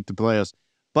not to make the playoffs.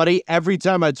 Buddy, every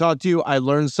time I talk to you, I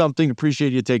learn something.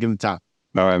 Appreciate you taking the time.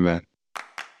 All right, man.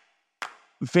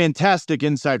 Fantastic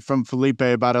insight from Felipe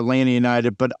about Atlanta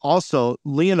United, but also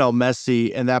Lionel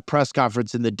Messi and that press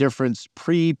conference and the difference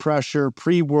pre-pressure,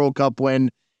 pre-World Cup win,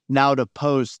 now to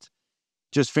post.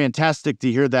 Just fantastic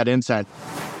to hear that insight.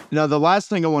 Now, the last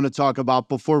thing I want to talk about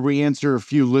before we answer a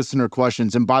few listener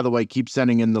questions, and by the way, keep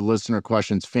sending in the listener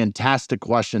questions, fantastic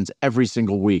questions every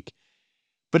single week.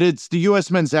 But it's the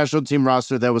U.S. men's national team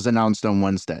roster that was announced on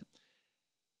Wednesday.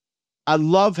 I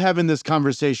love having this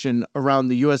conversation around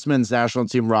the U.S. men's national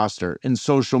team roster in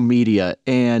social media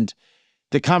and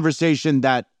the conversation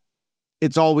that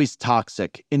it's always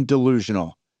toxic and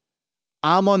delusional.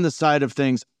 I'm on the side of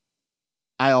things.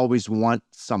 I always want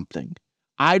something.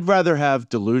 I'd rather have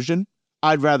delusion.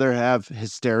 I'd rather have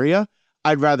hysteria.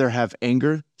 I'd rather have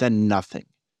anger than nothing.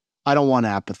 I don't want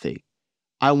apathy.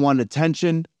 I want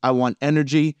attention. I want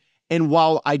energy. And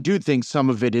while I do think some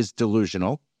of it is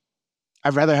delusional,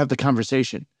 I'd rather have the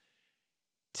conversation.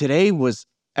 Today was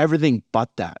everything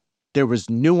but that. There was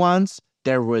nuance.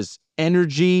 There was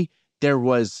energy. There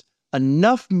was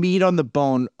enough meat on the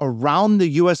bone around the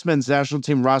U.S. men's national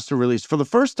team roster release for the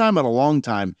first time in a long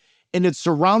time. And it's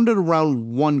surrounded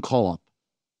around one call-up,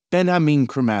 Benjamin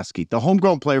Cremaschi, the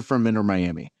homegrown player from Inter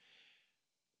Miami.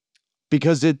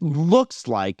 Because it looks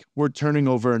like we're turning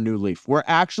over a new leaf. We're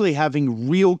actually having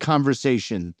real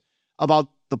conversation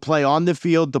about the play on the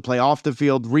field, the play off the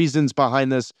field, reasons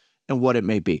behind this, and what it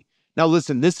may be. Now,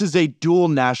 listen, this is a dual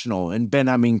national, and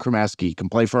Benjamin Cremaschi can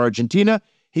play for Argentina.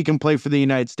 He can play for the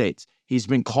United States. He's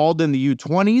been called in the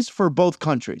U20s for both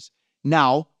countries.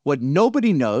 Now, what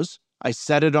nobody knows, I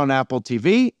said it on Apple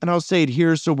TV, and I'll say it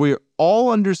here so we're all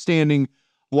understanding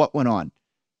what went on.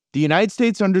 The United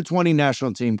States under-20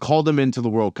 national team called him into the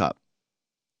World Cup.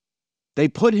 They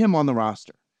put him on the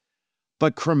roster.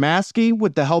 But Cremaschi,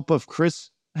 with the help of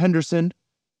Chris Henderson,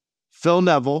 Phil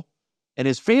Neville, and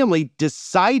his family,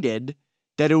 decided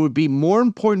that it would be more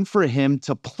important for him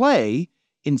to play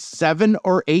in 7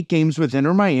 or 8 games with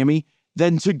Inter Miami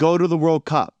than to go to the World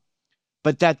Cup.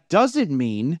 But that doesn't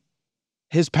mean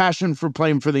his passion for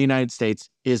playing for the United States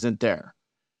isn't there.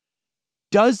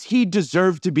 Does he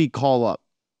deserve to be called up?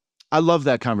 I love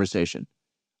that conversation.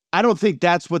 I don't think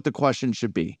that's what the question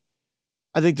should be.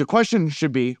 I think the question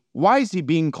should be, why is he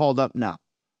being called up now?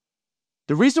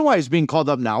 The reason why he's being called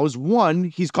up now is, one,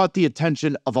 he's caught the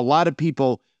attention of a lot of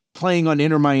people playing on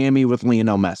Inter Miami with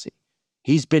Lionel Messi.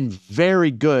 He's been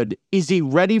very good. Is he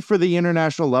ready for the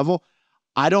international level?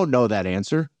 I don't know that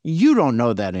answer. You don't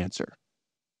know that answer.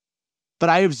 But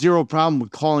I have zero problem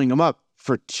with calling him up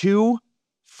for 2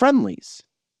 friendlies.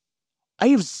 I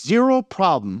have zero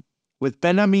problem with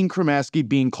Benjamin Cremaschi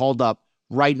being called up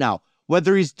right now.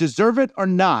 Whether he's deserved it or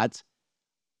not,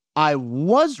 I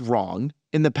was wrong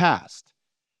in the past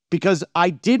because I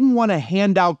didn't want to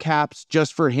hand out caps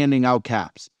just for handing out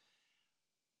caps.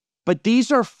 But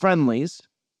these are friendlies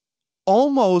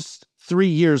almost 3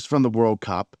 years from the World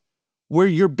Cup where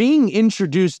you're being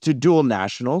introduced to dual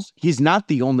nationals. He's not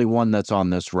the only one that's on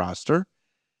this roster.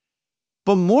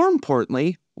 But more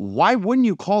importantly, why wouldn't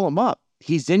you call him up?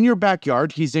 He's in your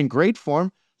backyard. He's in great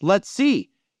form. Let's see.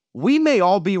 We may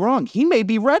all be wrong. He may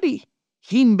be ready.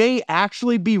 He may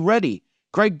actually be ready.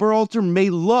 Greg Berhalter may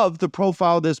love the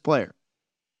profile of this player.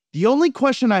 The only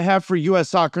question I have for U.S.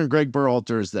 Soccer and Greg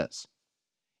Berhalter is this.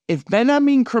 If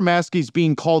Benjamin Cremaschi is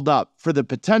being called up for the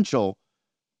potential,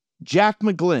 Jack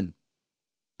McGlynn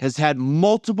has had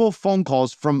multiple phone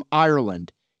calls from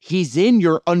Ireland. He's in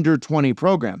your under-20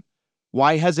 program.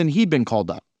 Why hasn't he been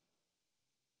called up?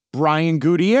 Brian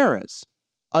Gutierrez,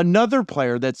 another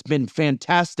player that's been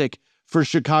fantastic for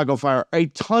Chicago Fire, a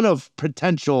ton of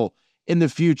potential in the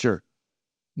future.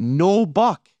 Noel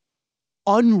Buck,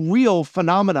 unreal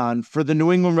phenomenon for the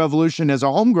New England Revolution as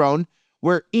a homegrown,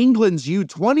 where England's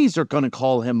U20s are going to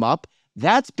call him up.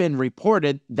 That's been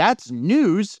reported. That's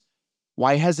news.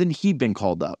 Why hasn't he been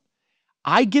called up?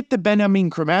 I get the Benjamin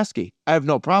Cremaschi. I have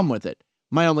no problem with it.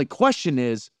 My only question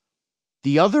is,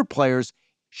 the other players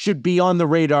should be on the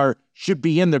radar, should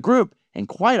be in the group. And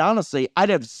quite honestly, I'd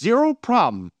have zero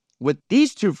problem with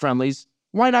these 2 friendlies.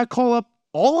 Why not call up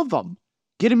all of them?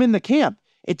 Get them in the camp.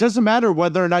 It doesn't matter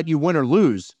whether or not you win or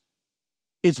lose.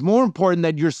 It's more important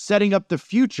that you're setting up the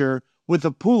future with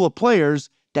a pool of players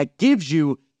that gives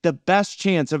you the best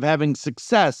chance of having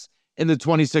success in the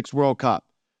 26 World Cup.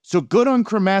 So good on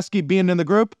Cremaschi being in the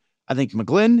group. I think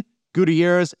McGlynn,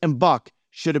 Gutierrez, and Buck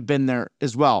should have been there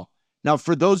as well. Now,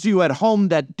 for those of you at home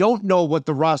that don't know what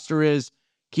the roster is,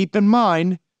 keep in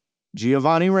mind,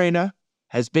 Giovanni Reyna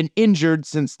has been injured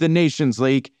since the Nations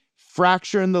League,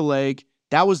 fracture in the leg.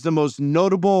 That was the most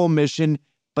notable omission,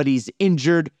 but he's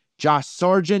injured. Josh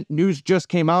Sargent, news just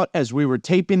came out as we were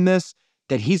taping this,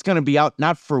 that he's going to be out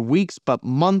not for weeks, but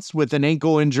months with an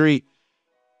ankle injury.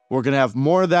 We're going to have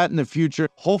more of that in the future.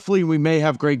 Hopefully we may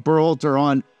have Greg Berhalter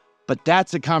on, but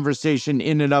that's a conversation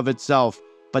in and of itself.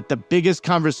 But the biggest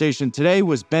conversation today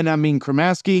was Benjamin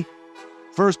Cremaschi.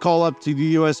 First call up to the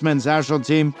U.S. men's national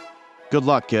team. Good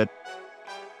luck, kid.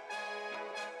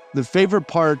 The favorite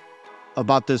part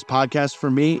about this podcast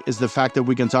for me is the fact that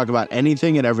we can talk about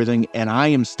anything and everything, and I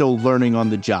am still learning on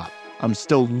the job. I'm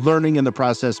still learning in the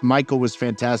process. Michael was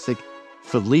fantastic.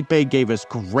 Felipe gave us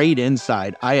great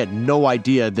insight. I had no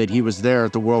idea that he was there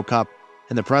at the World Cup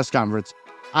and the press conference.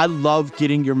 I love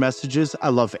getting your messages. I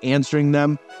love answering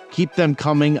them. Keep them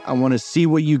coming. I want to see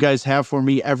what you guys have for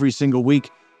me every single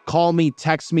week. Call me,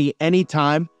 text me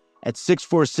anytime at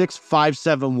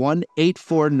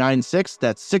 646-571-8496.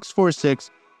 That's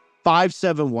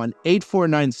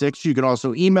 646-571-8496. You can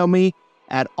also email me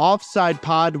at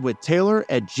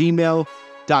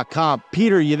offsidepodwithtaylor@gmail.com.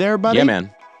 Peter, you there, buddy? Yeah,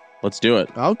 man. Let's do it.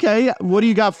 Okay. What do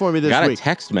you got for me this week? Got a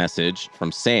text message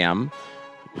from Sam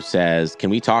who says, can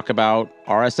we talk about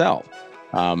RSL?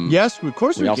 Yes, of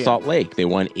course we Real can. Salt Lake. They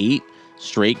won 8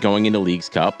 straight going into Leagues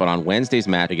Cup, but on Wednesday's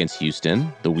match against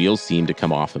Houston, the wheels seemed to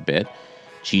come off a bit.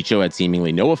 Chicho had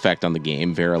seemingly no effect on the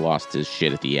game. Vera lost his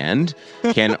shit at the end.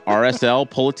 Can RSL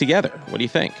pull it together? What do you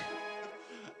think?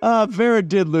 Vera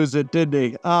did lose it, didn't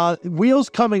he? Wheels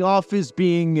coming off is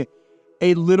being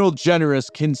a little generous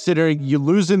considering you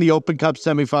lose in the Open Cup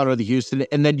semifinal to Houston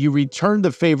and then you return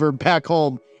the favor back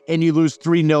home and you lose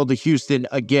 3-0 to Houston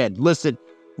again. Listen,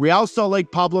 Real Salt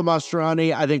Lake, Pablo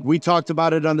Mastroeni, I think we talked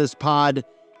about it on this pod.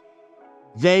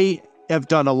 They have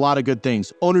done a lot of good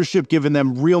things. Ownership given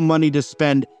them real money to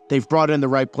spend. They've brought in the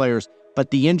right players. But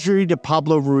the injury to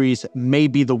Pablo Ruiz may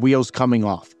be the wheels coming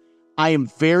off. I am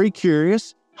very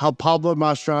curious how Pablo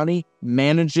Mastroeni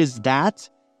manages that.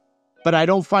 But I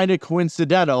don't find it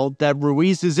coincidental that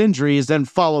Ruiz's injury is then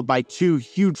followed by 2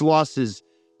 huge losses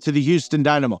to the Houston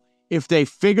Dynamo. If they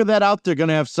figure that out, they're going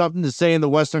to have something to say in the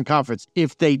Western Conference.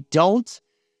 If they don't,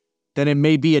 then it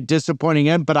may be a disappointing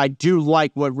end. But I do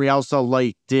like what Real Salt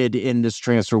Lake did in this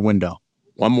transfer window.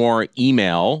 One more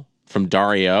email from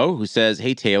Dario who says,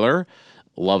 hey, Taylor,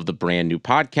 love the brand new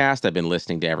podcast. I've been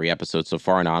listening to every episode so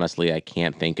far, and honestly, I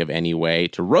can't think of any way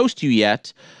to roast you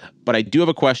yet. But I do have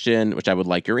a question, which I would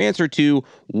like your answer to.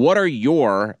 What are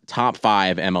your top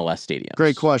 5 MLS stadiums?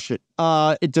 Great question.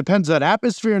 It depends on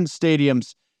atmosphere and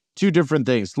stadiums. 2 different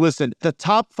things. Listen, the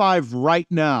top 5 right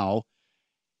now,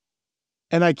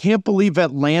 and I can't believe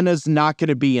Atlanta's not going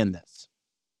to be in this,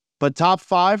 but top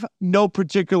 5, no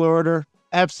particular order: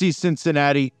 FC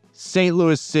Cincinnati, St.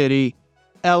 Louis City,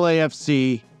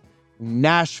 LAFC,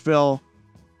 Nashville,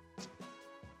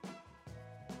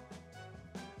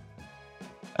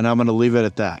 and I'm going to leave it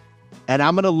at that. And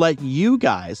I'm going to let you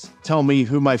guys tell me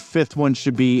who my 5th one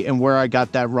should be and where I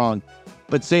got that wrong.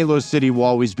 But St. Louis City will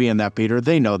always be in that, Peter.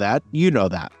 They know that. You know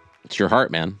that. It's your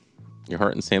heart, man. Your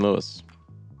heart in St. Louis.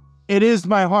 It is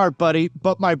my heart, buddy.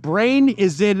 But my brain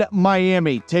is in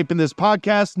Miami. Taping this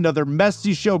podcast, another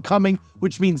Messi show coming,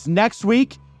 which means next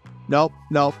week. Nope,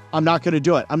 I'm not going to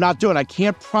do it. I'm not doing it. I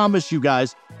can't promise you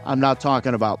guys I'm not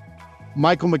talking about.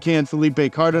 Michael McCann, Felipe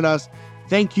Cárdenas,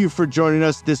 thank you for joining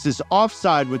us. This is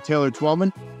Offside with Taylor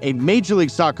Twellman, a Major League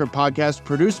Soccer podcast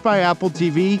produced by Apple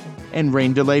TV and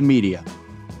Rain Delay Media.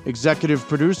 Executive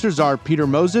producers are Peter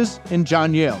Moses and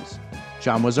John Yales.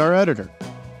 John was our editor.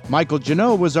 Michael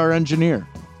Janot was our engineer.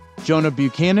 Jonah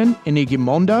Buchanan and Iggy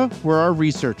Monda were our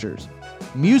researchers.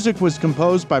 Music was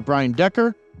composed by Brian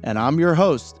Decker, and I'm your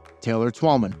host, Taylor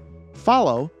Twellman.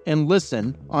 Follow and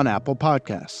listen on Apple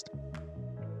Podcast.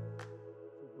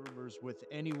 Rumors with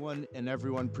anyone and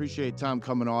everyone. Appreciate Tom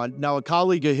coming on. Now, a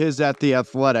colleague of his at The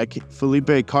Athletic, Felipe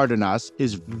Cárdenas,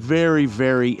 is very,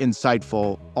 very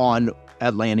insightful on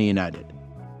Atlanta United,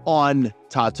 on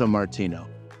Tata Martino,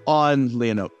 on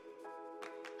Leonardo.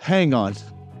 Hang on.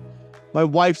 My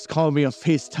wife's calling me on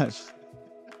FaceTime.